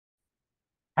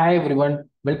Hi everyone,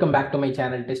 welcome back to my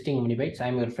channel Testing Bytes.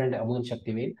 I'm your friend Amun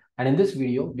Shaktivel, and in this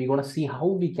video, we're gonna see how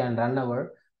we can run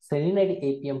our Selenide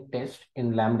Appium test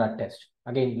in LambdaTest.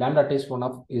 Again,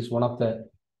 LambdaTest is one of the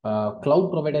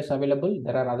cloud providers available.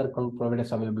 There are other cloud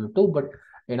providers available too, but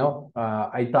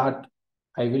I thought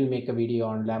I will make a video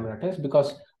on LambdaTest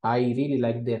because I really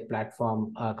like their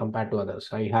platform compared to others.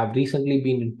 I have recently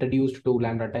been introduced to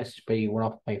LambdaTest by one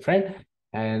of my friend,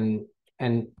 and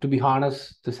and to be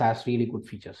honest, this has really good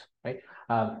features, right?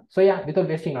 So yeah, without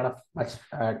wasting a lot of much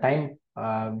time,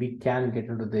 we can get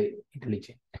into the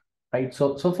IntelliJ, right?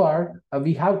 So far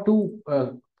we have two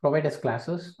providers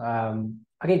classes.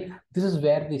 Again, this is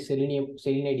where the Selenide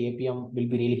Appium will be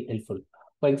really helpful.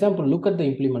 For example, look at the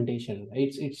implementation.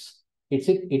 It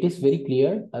is very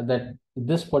clear that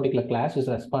this particular class is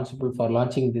responsible for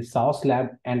launching the Sauce Lab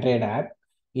Android app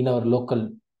in our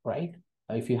local, right?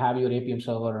 If you have your Appium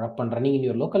server up and running in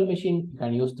your local machine, you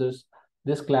can use this.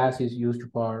 This class is used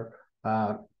for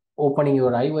opening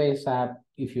your iOS app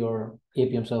if your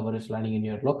Appium server is running in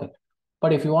your local.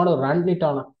 But if you want to run it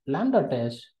on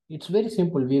LambdaTest, it's very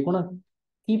simple. We're going to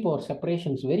keep our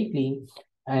separations very clean,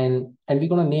 and we're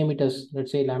going to name it as,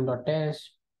 let's say, LambdaTest.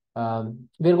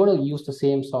 We're going to use the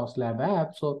same Sauce Lab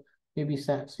app. So maybe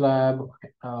Sauce Lab,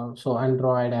 so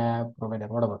Android app, provider,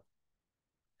 whatever.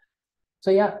 So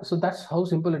yeah, so that's how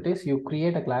simple it is. You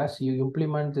create a class, you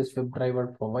implement this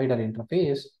WebDriver provider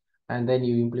interface, and then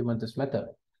you implement this method.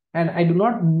 And I do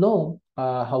not know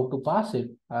how to pass it.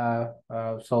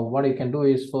 So what you can do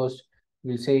is first,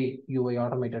 we'll say UI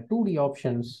automated 2D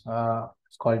options.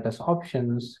 Let's call it as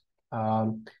options,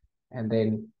 and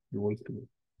then UI 2.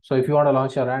 So if you want to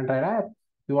launch your Android app,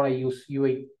 you want to use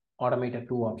UI automated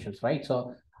 2 options, right?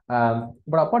 So,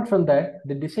 but apart from that,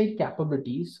 the design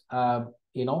capabilities,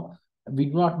 we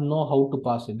do not know how to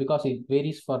pass it because it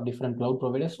varies for different cloud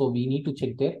providers. So we need to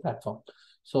check their platform.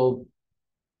 So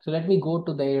let me go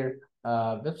to their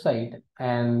website,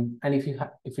 and if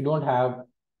you don't have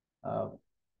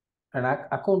an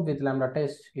account with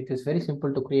LambdaTest, it is very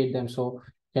simple to create them. So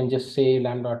you can just say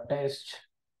LambdaTest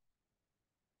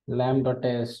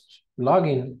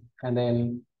login, and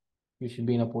then you should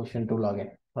be in a position to log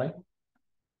in, right?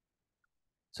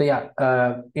 So yeah,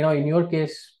 in your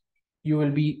case, you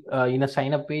will be in a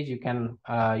sign up page. You can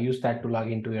use that to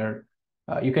log into your,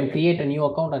 you can create a new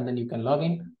account and then you can log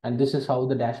in. And this is how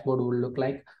the dashboard will look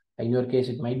like. In your case,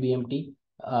 it might be empty.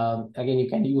 Again, you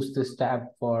can use this tab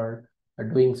for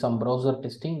doing some browser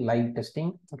testing, live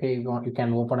testing. Okay, you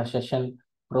can open a session,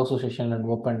 browser session,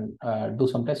 and do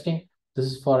some testing. This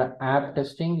is for app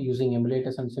testing using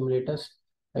emulators and simulators.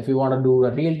 If you want to do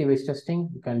a real device testing,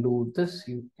 you can do this.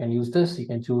 You can use this. You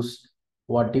can choose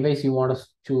what device you want to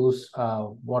choose,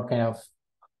 what kind of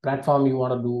platform you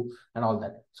want to do, and all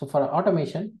that. So for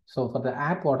automation, so for the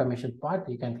app automation part,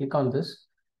 you can click on this.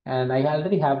 And I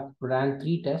already have ran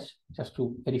 3 tests just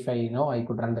to verify, I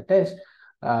could run the test.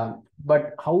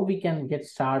 But how we can get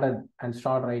started and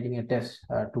start writing a test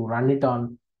to run it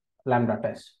on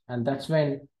LambdaTest. And that's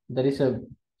when there is a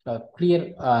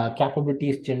clear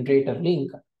capabilities generator link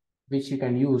which you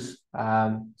can use.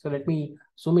 So let me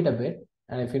zoom it a bit.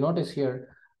 And if you notice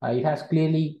here, it has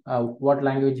clearly what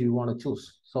language you want to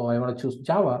choose. So I want to choose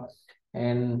Java.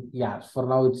 And yeah, for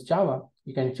now it's Java.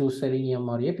 You can choose Selenium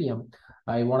or Appium.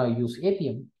 I want to use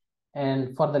Appium.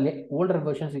 And for the older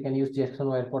versions, you can use JSON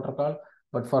wire protocol.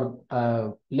 But for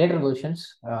later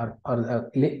versions or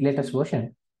the latest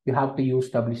version, you have to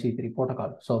use WC3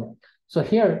 protocol. So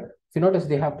here, if you notice,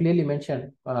 they have clearly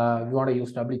mentioned we want to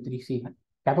use W3C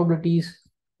capabilities.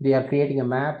 They are creating a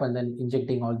map and then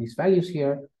injecting all these values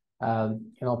here.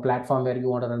 Platform where you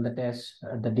want to run the test,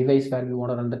 the device where you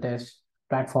want to run the test,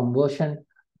 platform version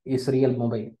is real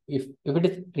mobile. If it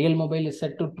is real mobile is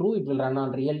set to true, it will run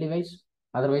on real device.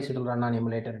 Otherwise, it will run on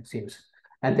emulator, it seems.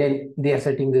 And then they are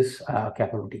setting this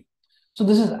capability. So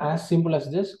this is as simple as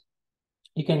this.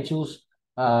 You can choose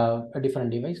a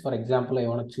different device. For example, I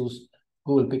want to choose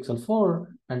Google Pixel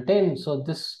 4 and 10. So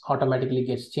this automatically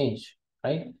gets changed,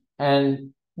 right?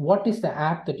 And what is the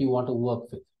app that you want to work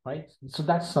with, right? So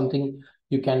that's something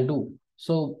you can do.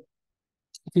 So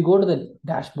if you go to the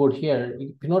dashboard here,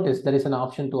 if you notice there is an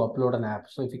option to upload an app.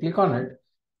 So if you click on it,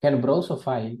 you can browse a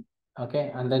file,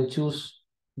 okay, and then choose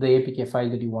the APK file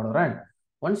that you want to run.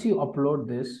 Once you upload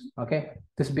this, okay,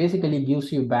 this basically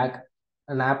gives you back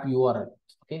an app URL.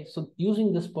 Okay, so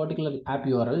using this particular app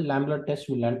URL, LambdaTest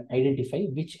will identify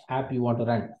which app you want to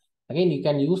run. Again, you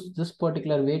can use this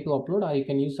particular way to upload, or you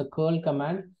can use a curl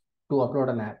command to upload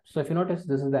an app. So if you notice,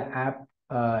 this is the app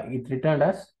it returned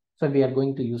us. So we are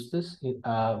going to use this in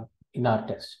our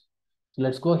test. So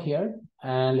let's go here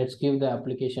and let's give the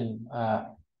application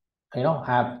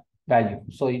app value.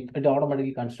 So it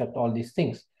automatically construct all these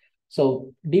things.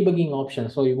 So debugging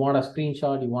options. So you want a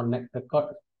screenshot, you want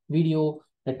record video,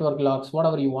 network logs,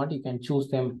 whatever you want, you can choose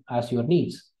them as your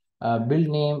needs. Build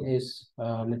name is,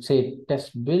 let's say,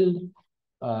 test build.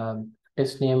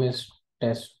 Test name is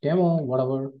test demo,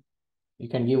 whatever. You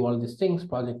can give all these things.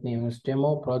 Project name is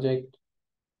demo project,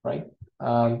 right?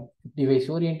 Device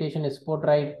orientation is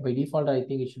portrait. By default, I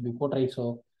think it should be portrait.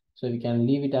 So we can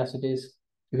leave it as it is.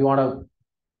 If you want to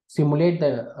simulate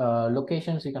the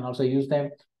locations, you can also use them.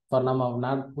 For now, I'm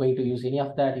not going to use any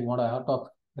of that. You want to auto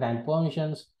grant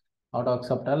permissions, auto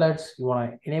accept alerts. You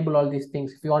want to enable all these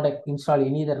things. If you want to install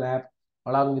any other app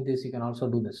along with this, you can also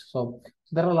do this. So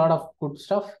there are a lot of good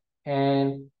stuff,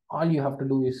 and all you have to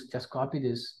do is just copy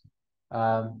this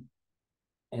and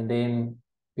then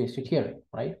paste it here,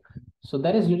 right? So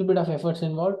there is a little bit of efforts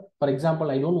involved. For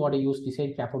example, I don't want to use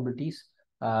design capabilities.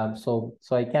 So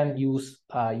I can use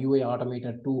UI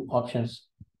automator 2 options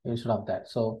instead of that.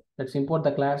 So let's import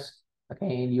the class.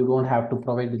 Okay, and you don't have to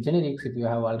provide the generics. If you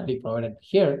have already provided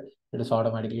here, it is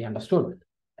automatically understood.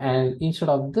 And instead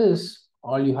of this,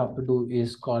 all you have to do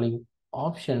is calling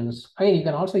options. Again, you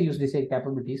can also use design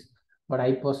capabilities, but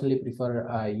I personally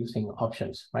prefer using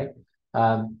options, right?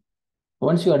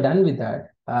 Once you are done with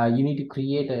that, you need to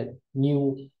create a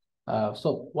new.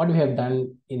 So what we have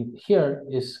done in here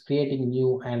is creating a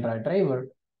new Android driver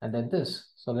and then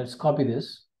this. So let's copy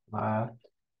this,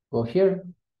 go here,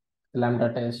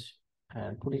 LambdaTest,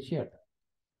 and put it here.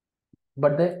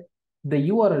 But the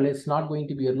URL is not going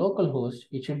to be a local host.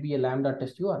 It should be a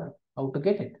LambdaTest URL. How to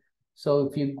get it? So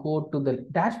if you go to the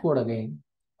dashboard again,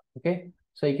 okay,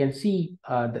 so you can see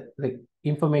the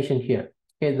information here.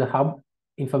 Okay, the hub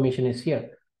information is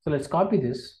here. So let's copy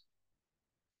this,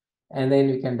 and then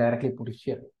we can directly put it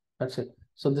here. That's it.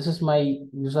 So this is my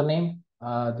username.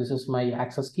 This is my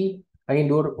access key. Again,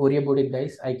 don't worry about it,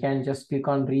 guys. I can just click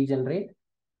on regenerate,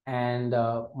 and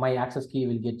my access key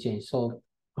will get changed. So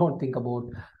don't think about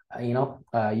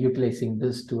utilizing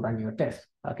this to run your test.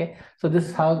 Okay. So this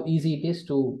is how easy it is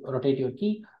to rotate your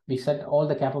key. We set all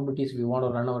the capabilities we want to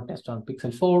run our test on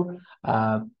Pixel 4.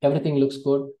 Everything looks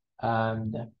good.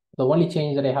 And the only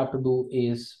change that I have to do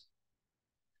is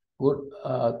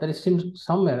there is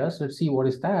some errors. Let's see what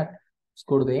is that. Let's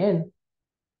go to the end.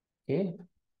 Okay.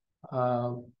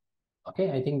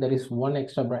 Okay, I think there is one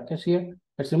extra bracket here.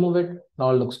 Let's remove it. Now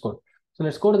all looks good. So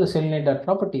let's go to the Selenide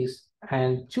properties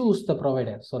and choose the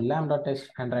provider. So LambdaTest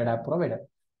Android app provider.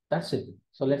 That's it.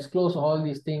 So let's close all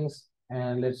these things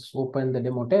and let's open the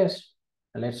demo test.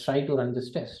 And let's try to run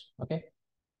this test. Okay.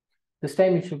 This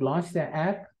time it should launch the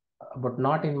app, but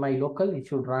not in my local. It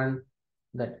should run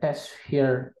the test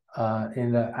here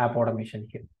in the app automation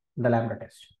here, the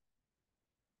LambdaTest.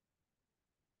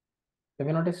 Have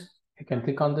you noticed? You can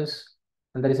click on this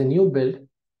and there is a new build.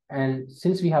 And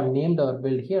since we have named our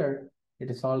build here, it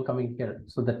is all coming here.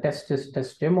 So the test is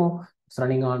test demo. It's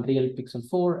running on real Pixel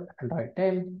 4, Android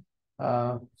 10.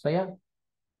 So yeah,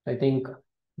 I think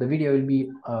the video will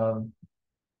be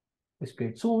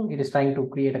displayed soon. It is trying to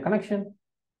create a connection.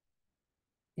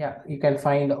 Yeah, you can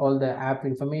find all the app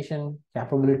information,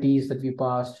 capabilities that we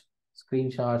passed,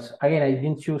 screenshots. Again, I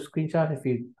didn't choose screenshots. If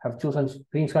you have chosen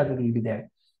screenshot, it will be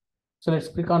there. So let's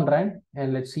click on run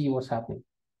and let's see what's happening.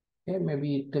 Okay,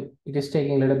 maybe it is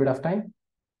taking a little bit of time.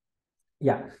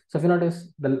 Yeah, so if you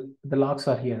notice, the logs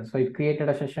are here. So it created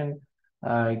a session,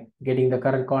 getting the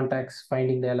current context,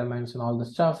 finding the elements and all the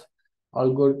stuff.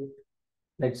 All good.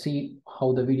 Let's see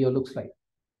how the video looks like.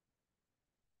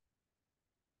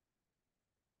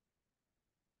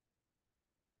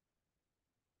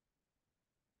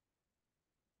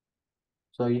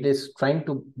 So it is trying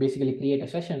to basically create a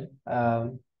session.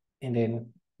 And then,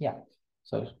 yeah,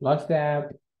 so launch the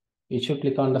app. You should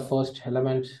click on the first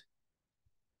element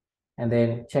and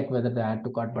then check whether the add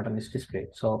to cart button is displayed.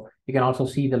 So you can also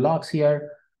see the logs here.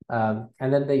 And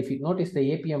then if you notice the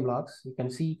Appium logs, you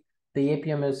can see the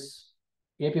Appium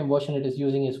version it is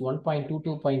using is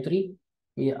 1.22.3.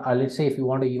 Let's say if you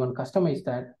want to even customize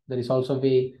that, there is also a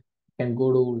way you can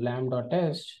go to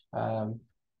LambdaTest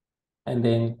and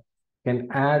then can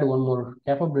add one more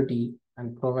capability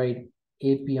and provide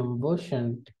Appium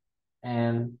version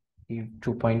and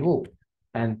 2.0.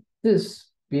 And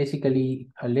this basically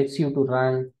lets you to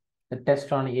run the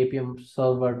test on Appium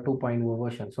server 2.0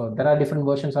 version. So there are different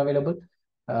versions available.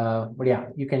 But yeah,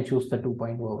 you can choose the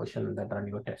 2.0 version that run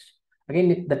your test.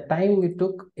 Again, the time it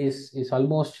took is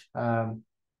almost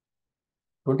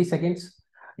 20 seconds.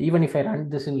 Even if I run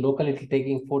this in local, it will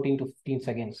taking 14 to 15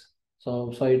 seconds.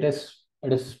 So it is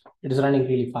running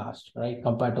really fast, right?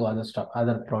 Compared to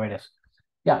other providers.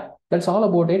 Yeah, that's all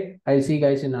about it. I'll see you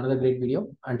guys in another great video.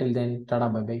 Until then,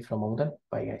 tada, bye bye from Amudan.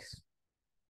 Bye guys.